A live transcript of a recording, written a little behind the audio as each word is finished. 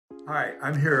Hi,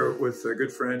 I'm here with a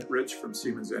good friend, Rich from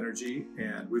Siemens Energy,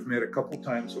 and we've met a couple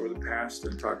times over the past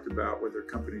and talked about what their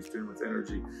company's doing with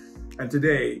energy. And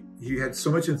today, he had so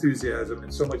much enthusiasm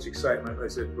and so much excitement. I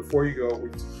said, before you go, we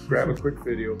grab a quick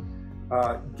video.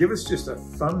 Give us just a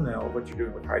thumbnail of what you're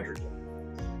doing with hydrogen.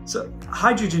 So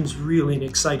hydrogen's really an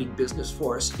exciting business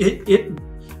for us.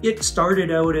 It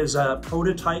started out as a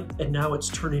prototype and now it's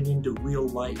turning into real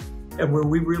life. And where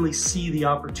we really see the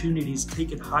opportunities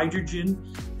taking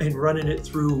hydrogen and running it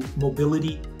through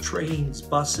mobility, trains,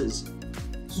 buses,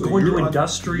 so going to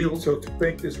industrial. So to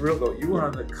make this real though, you are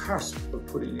on the cusp of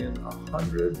putting in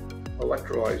 100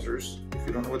 electrolyzers. If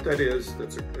you don't know what that is,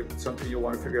 that's something you'll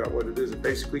want to figure out what it is. It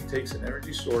basically takes an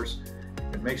energy source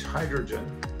and makes hydrogen,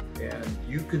 and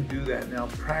you can do that now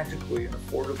practically and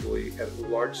affordably at a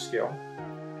large scale.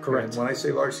 Correct. And when I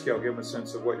say large scale, give them a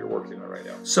sense of what you're working on right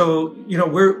now. So, you know,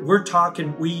 we're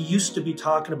talking, we used to be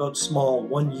talking about small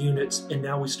 1 units, and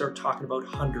now we start talking about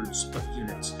hundreds of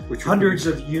units. Hundreds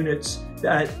of units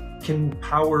that can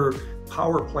power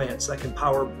plants, that can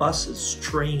power buses,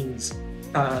 trains,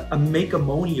 make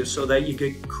ammonia so that you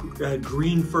get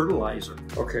green fertilizer.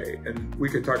 Okay, and we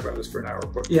could talk about this for an hour,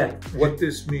 but yeah, what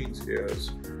this means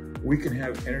is we can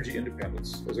have energy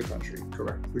independence as a country.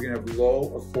 Correct. We can have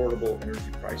low, affordable energy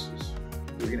prices.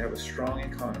 We can have a strong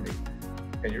economy,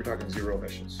 and you're talking zero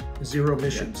emissions. Zero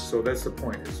emissions. Yeah. So that's the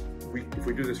point, is if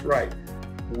we do this right,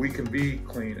 we can be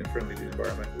clean and friendly to the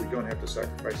environment. We don't have to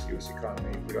sacrifice the U.S.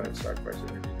 economy. We don't have to sacrifice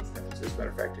energy independence. As a matter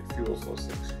of fact, it fuels those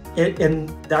things. And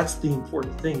that's the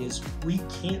important thing, is we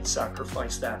can't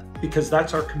sacrifice that, because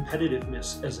that's our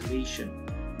competitiveness as a nation.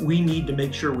 We need to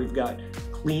make sure we've got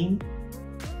clean,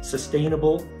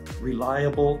 sustainable,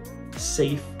 reliable,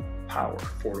 safe power.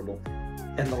 Affordable.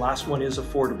 And the last one is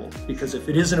affordable, because if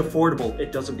it isn't affordable,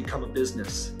 it doesn't become a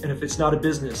business. And if it's not a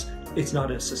business, it's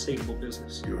not a sustainable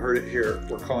business. You heard it here.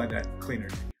 We're calling that clean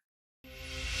energy.